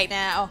goo right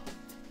now.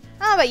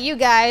 I don't know about you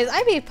guys.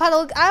 I'd be a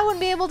puddle. I wouldn't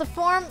be able to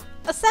form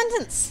a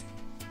sentence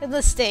in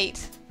this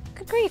state.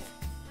 Good grief.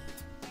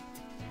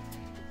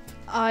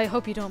 I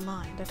hope you don't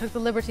mind. I took the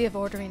liberty of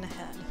ordering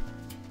ahead.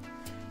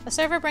 A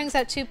server brings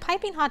out 2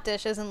 piping hot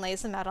dishes and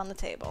lays them out on the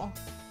table.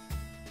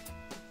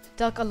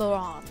 Duck à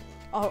l'orange.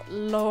 Oh,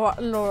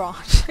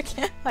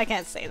 l'orange. I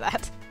can't say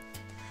that.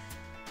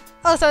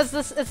 Oh, so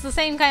it's the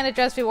same kind of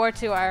dress we wore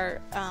to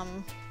our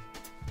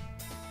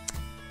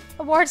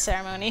award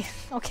ceremony.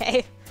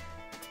 Okay.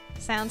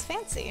 Sounds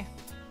fancy.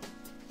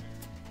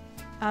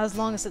 As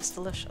long as it's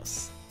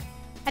delicious.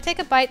 I take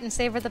a bite and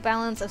savor the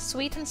balance of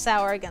sweet and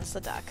sour against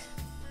the duck.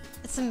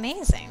 It's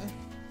amazing.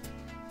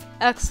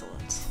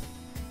 Excellent.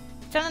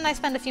 John and I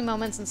spend a few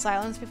moments in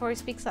silence before he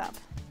speaks up.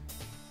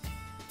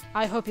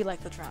 I hope you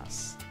like the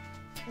dress.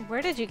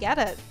 Where did you get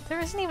it? There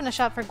isn't even a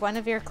shop for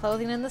Guinevere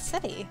clothing in the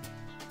city.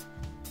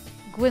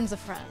 Gwyn's a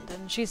friend,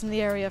 and she's in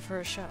the area for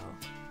a show.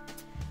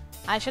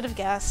 I should have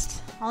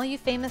guessed. All you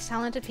famous,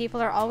 talented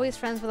people are always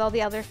friends with all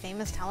the other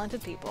famous,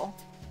 talented people.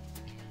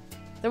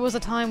 There was a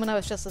time when I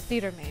was just a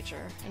theater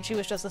major, and she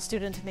was just a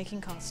student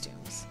making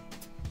costumes.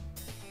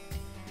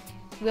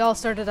 We all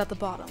started at the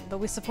bottom, but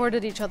we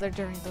supported each other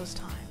during those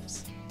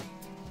times.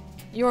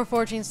 You're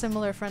forging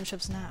similar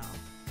friendships now.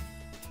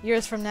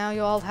 Years from now,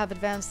 you'll all have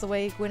advanced the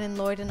way Gwyn and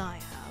Lloyd and I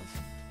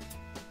have.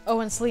 Oh,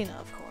 and Selena,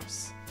 of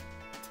course.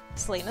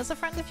 Selena's a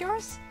friend of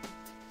yours?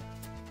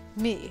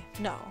 Me,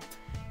 no.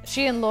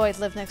 She and Lloyd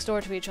lived next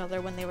door to each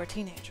other when they were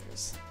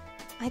teenagers.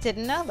 I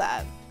didn't know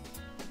that.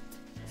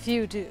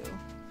 Few do.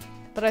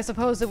 But I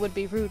suppose it would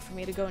be rude for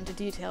me to go into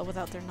detail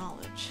without their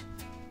knowledge.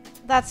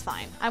 That's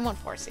fine. I won't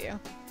force you.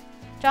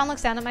 John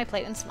looks down at my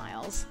plate and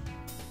smiles.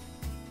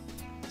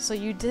 So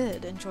you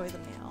did enjoy the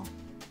meal.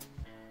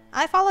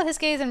 I follow his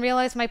gaze and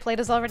realize my plate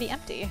is already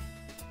empty.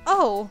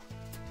 Oh,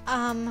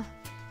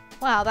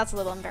 wow, that's a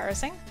little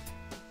embarrassing.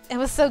 It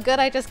was so good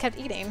I just kept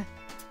eating.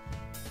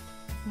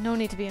 No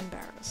need to be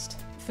embarrassed.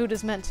 Food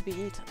is meant to be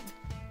eaten.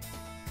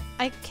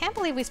 I can't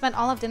believe we spent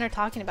all of dinner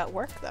talking about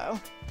work, though.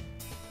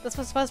 This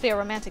was supposed to be a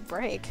romantic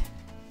break.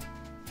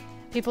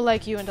 People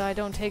like you and I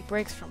don't take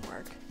breaks from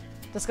work.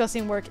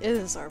 Discussing work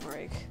is our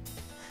break.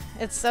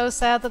 It's so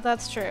sad that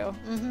that's true.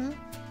 Mm-hmm.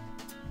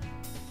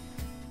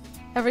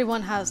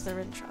 Everyone has their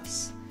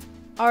interests.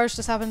 Ours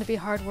just happen to be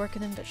hard work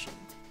and ambition.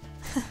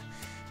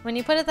 When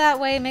you put it that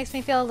way, it makes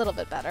me feel a little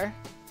bit better.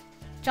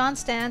 John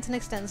stands and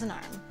extends an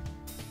arm.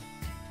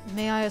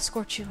 May I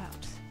escort you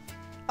out?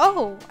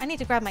 Oh, I need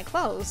to grab my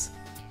clothes.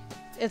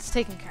 It's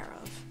taken care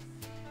of.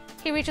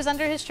 He reaches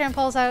under his chair and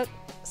pulls out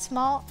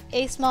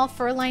a small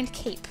fur-lined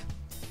cape.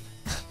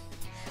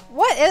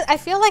 I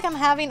feel like I'm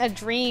having a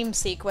dream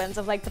sequence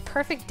of like the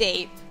perfect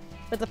date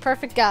with the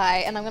perfect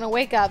guy, and I'm gonna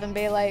wake up and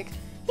be like,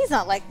 he's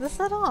not like this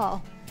at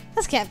all.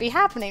 This can't be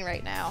happening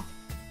right now.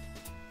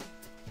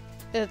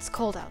 It's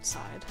cold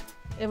outside.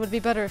 It would be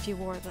better if you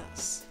wore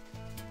this.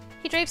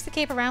 He drapes the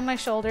cape around my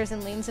shoulders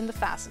and leans in to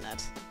fasten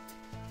it.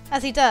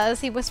 As he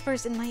does, he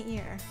whispers in my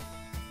ear.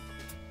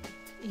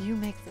 You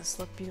make this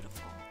look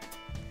beautiful.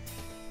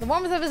 The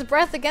warmth of his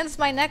breath against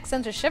my neck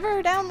sends a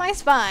shiver down my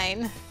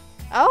spine.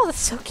 Oh, that's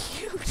so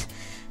cute.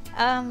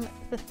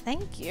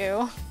 Thank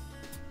you.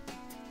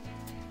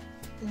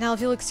 Now,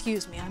 if you'll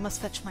excuse me, I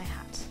must fetch my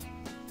hat.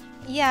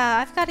 Yeah,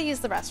 I've got to use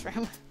the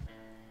restroom.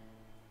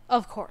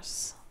 Of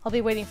course. I'll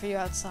be waiting for you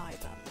outside,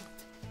 then.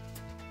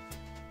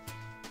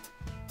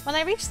 When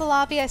I reach the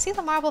lobby, I see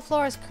the marble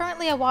floor is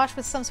currently awash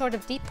with some sort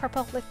of deep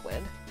purple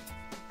liquid.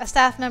 A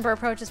staff member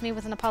approaches me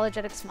with an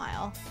apologetic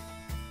smile.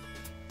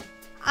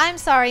 I'm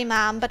sorry,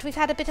 ma'am, but we've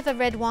had a bit of a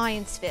red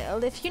wine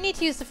spill. If you need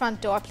to use the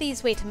front door,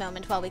 please wait a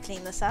moment while we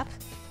clean this up.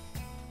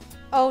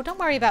 Oh, don't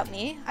worry about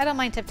me. I don't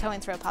mind tiptoeing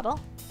through a puddle.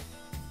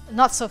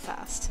 Not so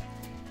fast.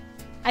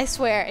 I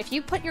swear, if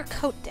you put your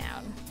coat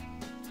down,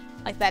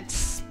 like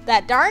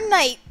that darn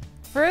night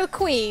for a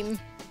queen,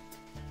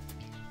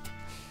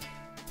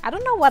 I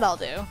don't know what I'll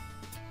do.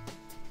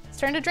 Let's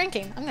turn to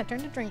drinking. I'm gonna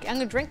turn to drinking. I'm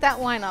gonna drink that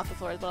wine off the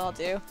floor is what I'll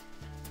do.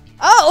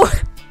 Oh!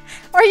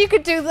 Or you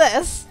could do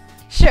this.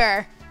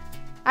 Sure.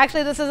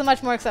 Actually, this is a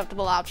much more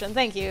acceptable option.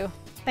 Thank you.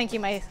 Thank you,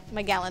 my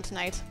gallant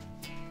knight.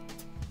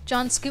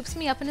 John scoops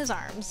me up in his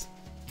arms.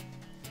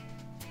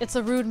 It's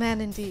a rude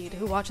man indeed,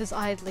 who watches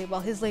idly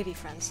while his lady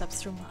friend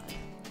steps through mud.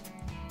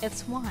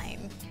 It's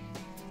wine.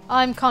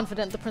 I'm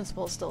confident the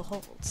principle still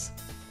holds.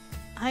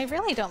 I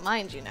really don't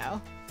mind, you know.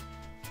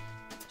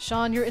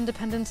 Sian, your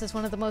independence is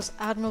one of the most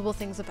admirable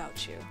things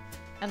about you,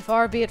 and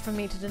far be it from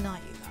me to deny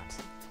you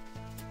that.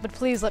 But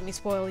please let me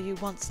spoil you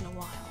once in a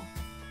while.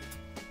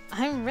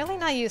 I'm really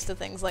not used to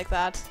things like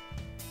that.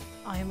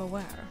 I am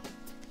aware.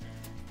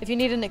 If you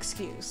need an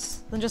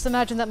excuse, then just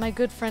imagine that my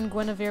good friend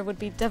Guinevere would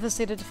be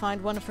devastated to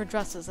find one of her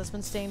dresses has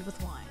been stained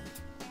with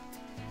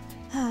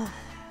wine.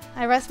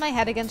 I rest my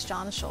head against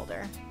John's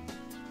shoulder.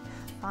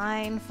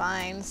 Fine,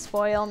 fine,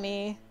 spoil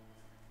me.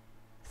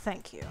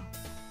 Thank you.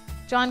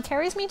 John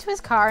carries me to his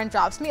car and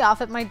drops me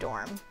off at my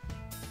dorm.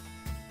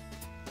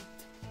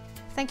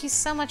 Thank you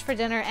so much for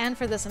dinner and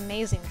for this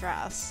amazing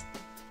dress.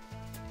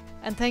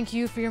 And thank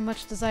you for your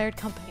much desired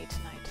company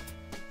tonight.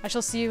 I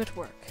shall see you at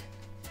work.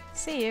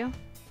 See you.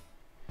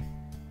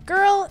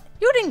 Girl,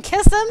 you didn't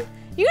kiss him?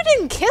 You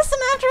didn't kiss him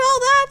after all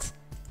that?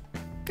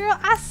 Girl,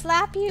 I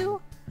slap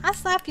you. I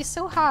slap you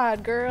so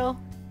hard, girl.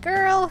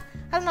 Girl,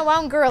 I don't know why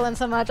I'm girling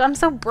so much. I'm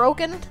so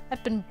broken.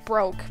 I've been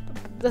broke.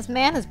 This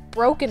man has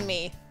broken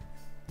me.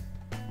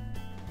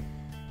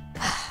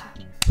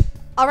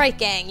 Alright,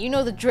 gang, you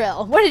know the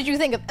drill. What did you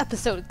think of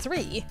episode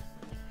 3?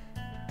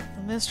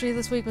 The mystery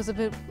this week was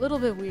a little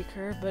bit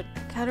weaker, but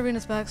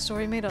Katarina's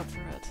backstory made up for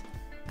it.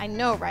 I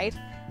know, right?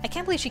 I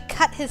can't believe she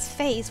cut his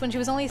face when she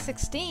was only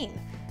 16.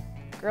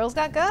 Girls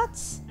got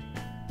guts.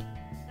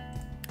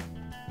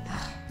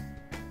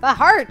 The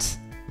heart!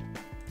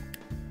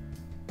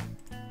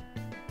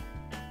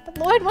 But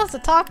Lloyd wants to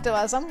talk to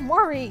us. I'm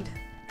worried.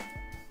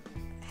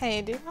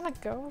 Hey, do you want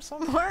to go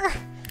somewhere?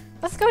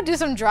 Let's go do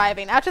some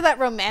driving. After that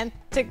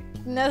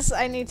romanticness,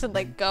 I need to,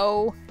 like,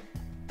 go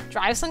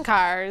drive some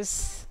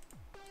cars.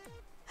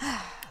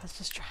 Let's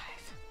just drive.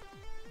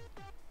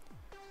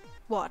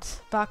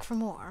 What? Back for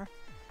more?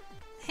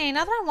 Hey,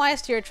 now that I'm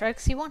wise to your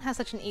tricks, you won't have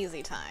such an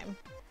easy time.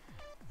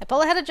 I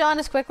pull ahead of John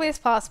as quickly as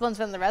possible and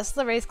spend the rest of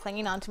the race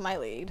clinging onto my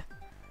lead.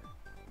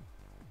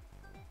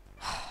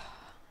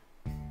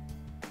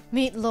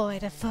 Meet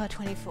Lloyd at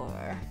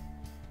 4:24.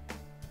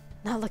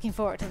 Not looking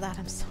forward to that,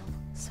 I'm so